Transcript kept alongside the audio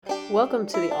Welcome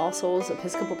to the All Souls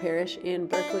Episcopal Parish in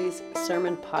Berkeley's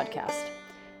Sermon Podcast.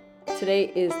 Today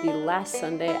is the last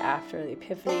Sunday after the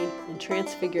Epiphany and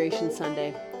Transfiguration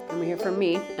Sunday, and we hear from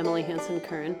me, Emily Hansen,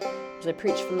 Curran, as I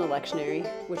preach from the lectionary,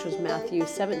 which was Matthew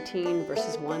 17,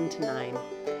 verses 1 to 9.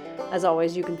 As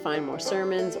always, you can find more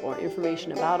sermons or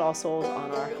information about All Souls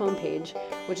on our homepage,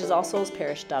 which is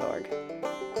allsoulsparish.org.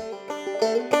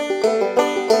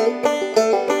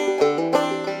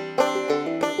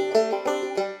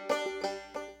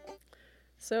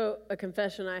 So a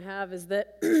confession I have is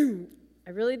that I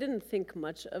really didn't think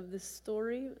much of this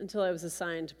story until I was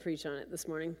assigned to preach on it this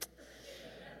morning.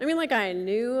 I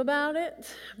knew about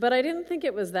it, but I didn't think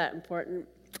it was that important.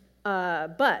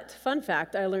 But fun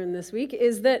fact I learned this week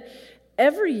is that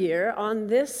every year on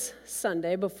this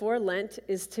Sunday before Lent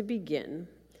is to begin,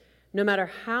 no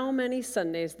matter how many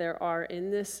Sundays there are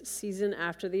in this season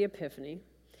after the Epiphany,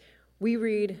 we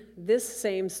read this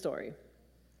same story.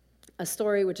 A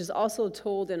story which is also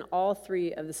told in all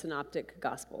three of the Synoptic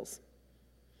Gospels.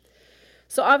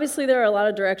 So obviously there are a lot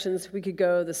of directions we could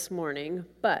go this morning,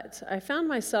 but I found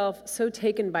myself so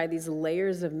taken by these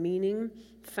layers of meaning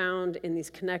found in these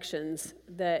connections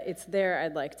that it's there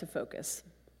I'd like to focus.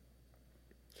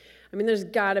 There's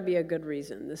got to be a good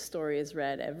reason this story is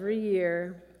read every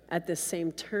year at this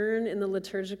same turn in the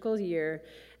liturgical year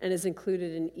and is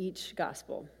included in each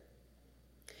gospel.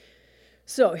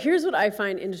 So here's what I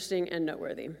find interesting and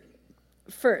noteworthy.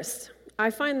 First, I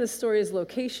find this story's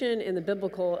location in the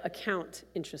biblical account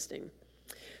interesting.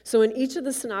 So in each of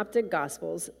the Synoptic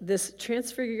Gospels, this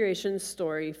Transfiguration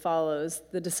story follows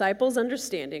the disciples'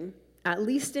 understanding, at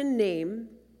least in name,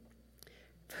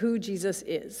 who Jesus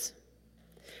is.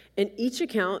 In each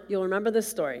account, you'll remember this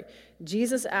story.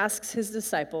 Jesus asks his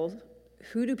disciples,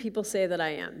 "Who do people say that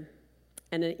I am?"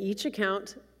 And in each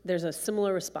account, there's a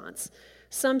similar response.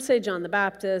 Some say John the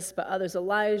Baptist, but others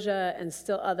Elijah, and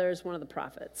still others one of the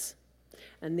prophets.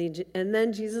 And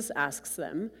then Jesus asks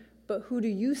them, "But who do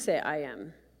you say I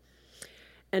am?"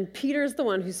 And Peter is the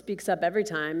one who speaks up every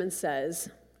time and says,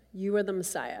 "You are the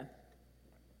Messiah."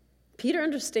 Peter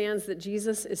understands that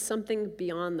Jesus is something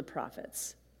beyond the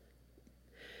prophets.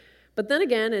 But then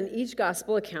again, in each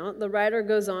gospel account, the writer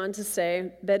goes on to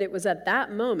say that it was at that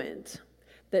moment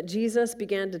that Jesus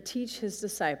began to teach his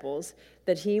disciples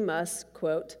that he must,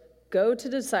 quote, go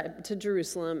to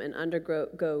Jerusalem and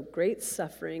undergo great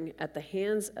suffering at the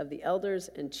hands of the elders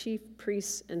and chief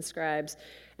priests and scribes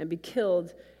and be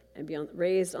killed and be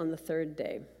raised on the third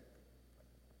day.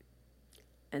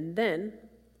 And then,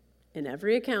 in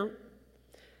every account,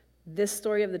 this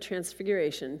story of the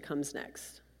Transfiguration comes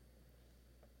next.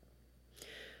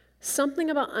 Something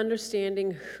about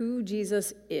understanding who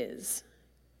Jesus is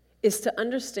to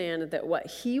understand that what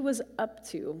he was up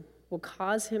to will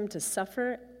cause him to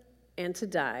suffer and to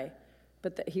die,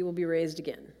 but that he will be raised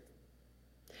again.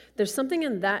 There's something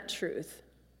in that truth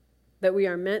that we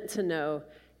are meant to know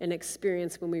and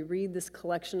experience when we read this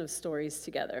collection of stories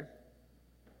together.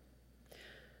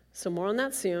 So more on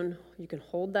that soon. You can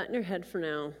hold that in your head for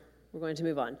now. We're going to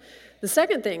move on. The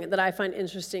second thing that I find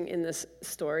interesting in this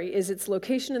story is its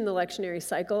location in the lectionary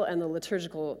cycle and the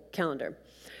liturgical calendar.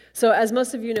 So as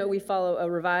most of you know, we follow the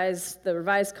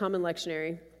Revised Common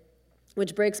Lectionary,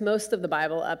 which breaks most of the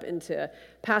Bible up into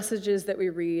passages that we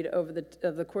read over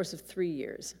the course of 3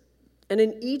 years. And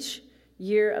in each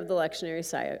year of the lectionary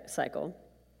cycle,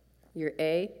 year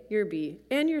A, year B,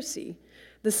 and year C,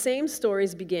 the same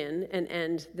stories begin and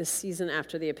end this season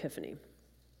after the Epiphany.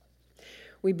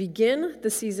 We begin the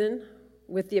season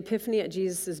with the Epiphany at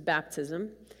Jesus'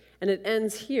 baptism, and it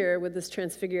ends here with this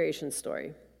Transfiguration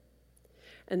story.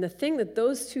 And the thing that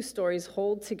those two stories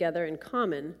hold together in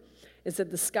common is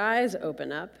that the skies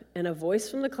open up and a voice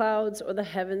from the clouds or the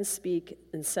heavens speak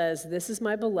and says, "This is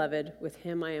my beloved, with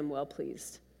him I am well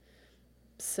pleased."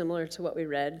 Similar to what we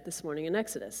read this morning in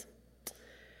Exodus.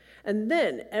 And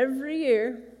then every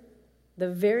year, the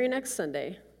very next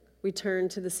Sunday, we turn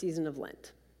to the season of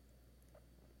Lent.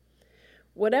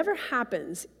 Whatever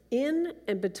happens in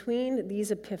and between these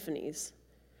epiphanies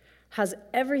has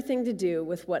everything to do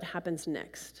with what happens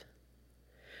next,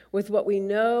 with what we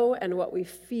know and what we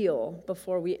feel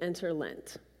before we enter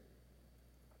Lent.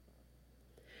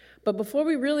 But before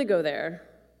we really go there,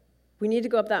 we need to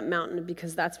go up that mountain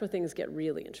because that's where things get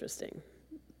really interesting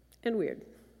and weird.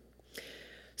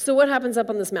 So what happens up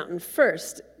on this mountain?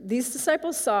 First, these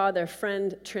disciples saw their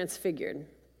friend transfigured,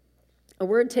 a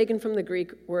word taken from the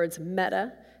Greek words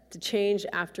meta, to change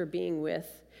after being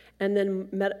with, and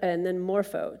then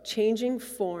morpho, changing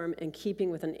form and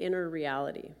keeping with an inner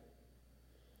reality.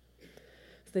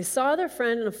 They saw their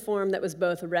friend in a form that was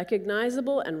both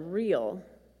recognizable and real,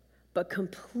 but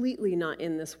completely not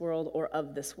in this world or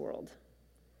of this world.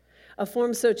 A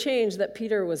form so changed that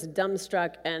Peter was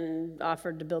dumbstruck and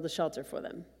offered to build a shelter for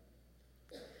them.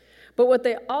 But what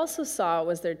they also saw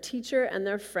was their teacher and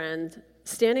their friend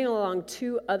standing along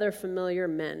two other familiar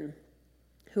men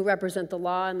who represent the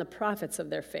law and the prophets of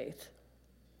their faith.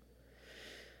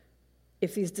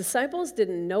 If these disciples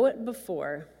didn't know it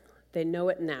before, they know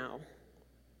it now.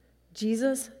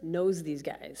 Jesus knows these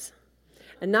guys.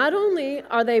 And not only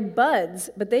are they buds,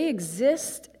 but they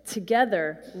exist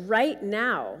together right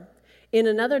now in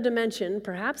another dimension,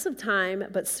 perhaps of time,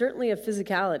 but certainly of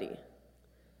physicality.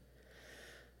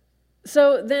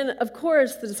 So then, of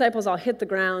course, the disciples all hit the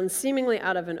ground, seemingly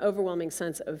out of an overwhelming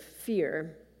sense of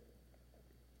fear,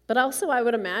 but also, I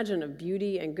would imagine, of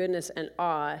beauty and goodness and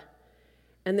awe.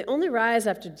 And they only rise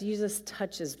after Jesus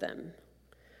touches them.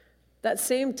 That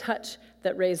same touch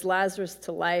that raised Lazarus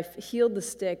to life, healed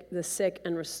the sick,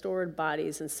 and restored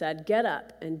bodies, and said, "Get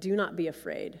up and do not be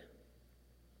afraid."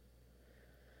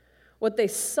 What they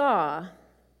saw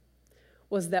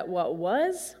was that what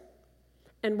was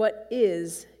and what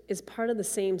is part of the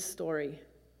same story.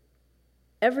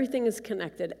 Everything is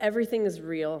connected, everything is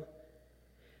real,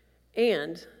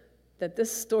 and that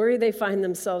this story they find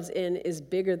themselves in is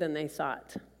bigger than they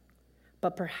thought,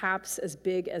 but perhaps as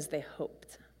big as they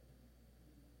hoped.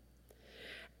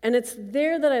 And it's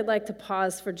there that I'd like to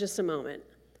pause for just a moment,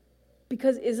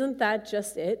 because isn't that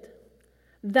just it?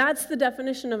 That's the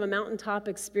definition of a mountaintop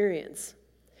experience.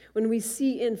 When we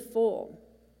see in full,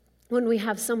 when we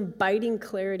have some biting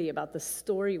clarity about the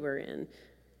story we're in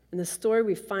and the story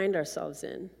we find ourselves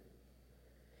in.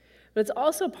 But it's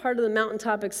also part of the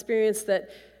mountaintop experience that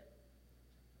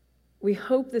we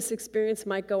hope this experience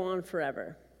might go on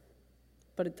forever,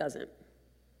 but it doesn't.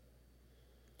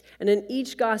 And in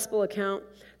each gospel account,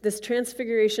 this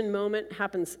transfiguration moment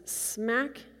happens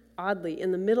smack, oddly,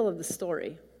 in the middle of the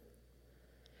story.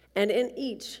 And in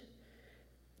each,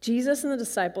 Jesus and the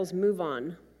disciples move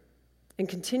on and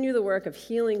continue the work of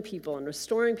healing people and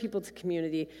restoring people to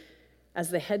community as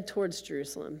they head towards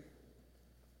Jerusalem.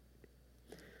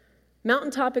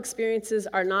 Mountaintop experiences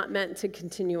are not meant to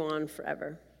continue on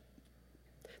forever.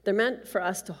 They're meant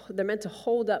to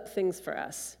hold up things for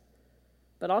us,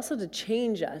 but also to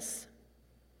change us,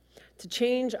 to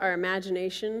change our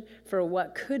imagination for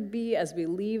what could be as we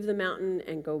leave the mountain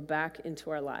and go back into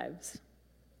our lives.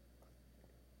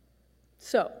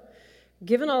 So,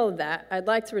 given all of that, I'd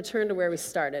like to return to where we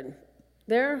started.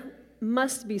 There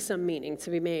must be some meaning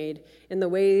to be made in the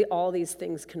way all these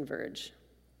things converge.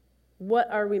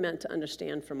 What are we meant to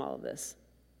understand from all of this?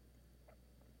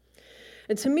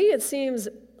 And to me, it seems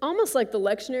almost like the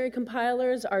lectionary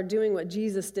compilers are doing what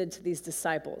Jesus did to these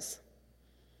disciples.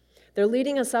 They're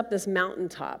leading us up this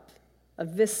mountaintop, a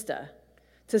vista,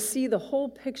 to see the whole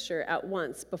picture at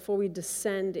once before we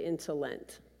descend into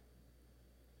Lent.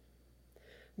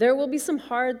 There will be some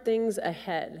hard things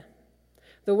ahead.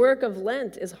 The work of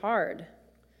Lent is hard.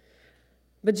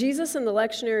 But Jesus and the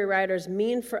lectionary writers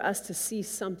mean for us to see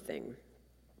something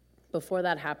before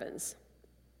that happens.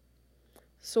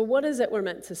 So what is it we're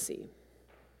meant to see?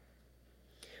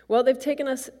 Well, they've taken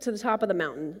us to the top of the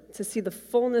mountain to see the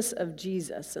fullness of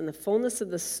Jesus and the fullness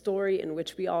of the story in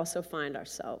which we also find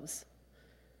ourselves.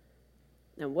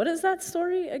 And what is that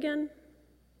story again?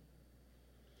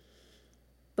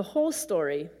 The whole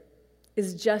story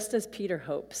is just as Peter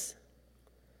hopes,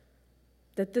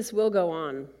 that this will go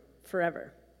on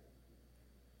forever.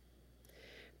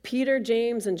 Peter,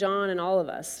 James, and John, and all of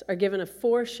us are given a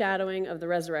foreshadowing of the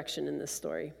resurrection in this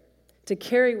story to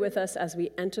carry with us as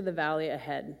we enter the valley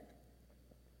ahead.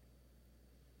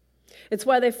 It's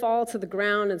why they fall to the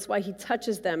ground. It's why he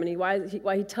touches them, and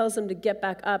why he tells them to get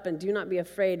back up and do not be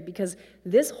afraid, because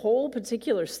this whole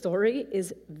particular story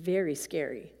is very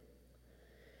scary.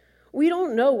 We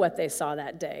don't know what they saw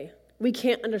that day. We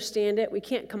can't understand it. We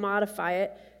can't commodify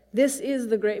it. This is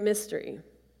the great mystery.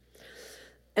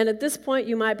 And at this point,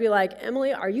 you might be like,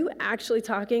 Emily, are you actually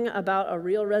talking about a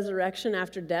real resurrection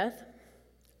after death?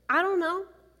 I don't know.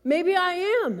 Maybe I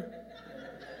am.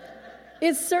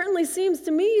 It certainly seems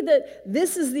to me that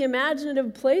this is the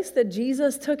imaginative place that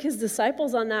Jesus took his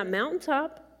disciples on that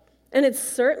mountaintop. And it's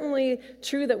certainly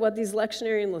true that what these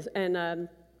lectionary and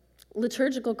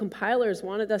liturgical compilers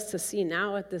wanted us to see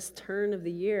now at this turn of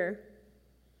the year.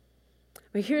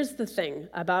 But here's the thing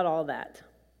about all that.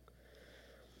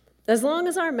 As long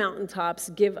as our mountaintops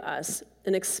give us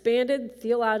an expanded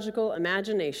theological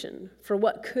imagination for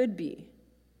what could be,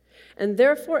 and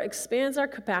therefore expands our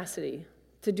capacity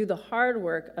to do the hard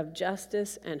work of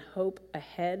justice and hope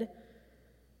ahead,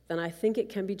 then I think it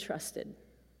can be trusted.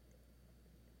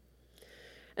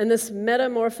 And this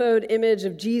metamorphosed image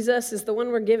of Jesus is the one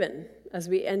we're given as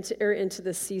we enter into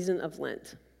this season of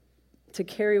Lent to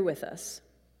carry with us.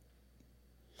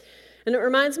 And it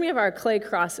reminds me of our clay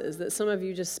crosses that some of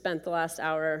you just spent the last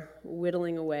hour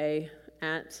whittling away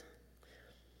at.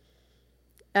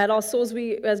 At All Souls,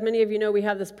 as many of you know, we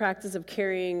have this practice of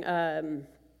carrying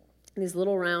these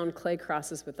little round clay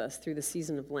crosses with us through the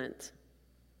season of Lent.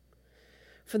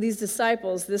 For these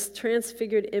disciples, this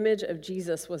transfigured image of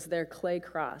Jesus was their clay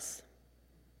cross,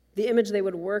 the image they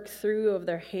would work through of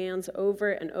their hands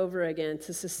over and over again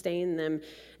to sustain them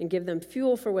and give them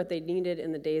fuel for what they needed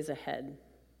in the days ahead.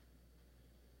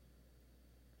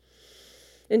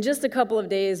 In just a couple of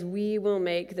days, we will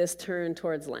make this turn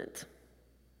towards Lent.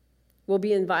 We'll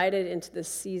be invited into this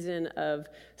season of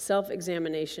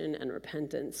self-examination and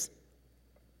repentance.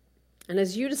 And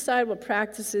as you decide what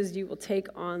practices you will take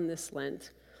on this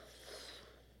Lent,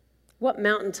 what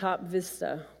mountaintop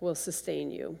vista will sustain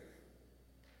you?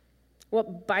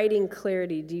 What biting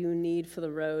clarity do you need for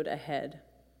the road ahead?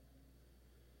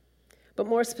 But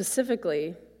more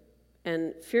specifically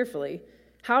and fearfully,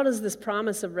 how does this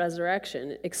promise of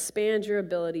resurrection expand your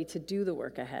ability to do the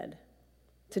work ahead,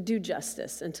 to do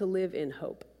justice, and to live in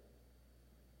hope?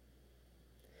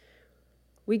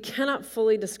 We cannot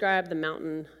fully describe the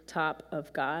mountaintop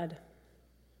of God,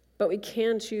 but we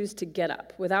can choose to get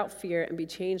up without fear and be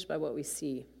changed by what we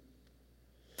see.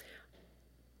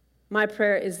 My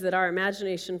prayer is that our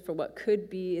imagination for what could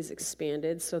be is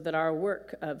expanded so that our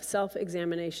work of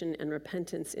self-examination and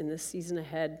repentance in this season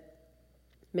ahead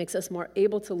makes us more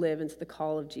able to live into the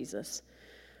call of Jesus,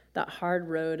 that hard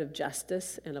road of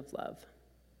justice and of love.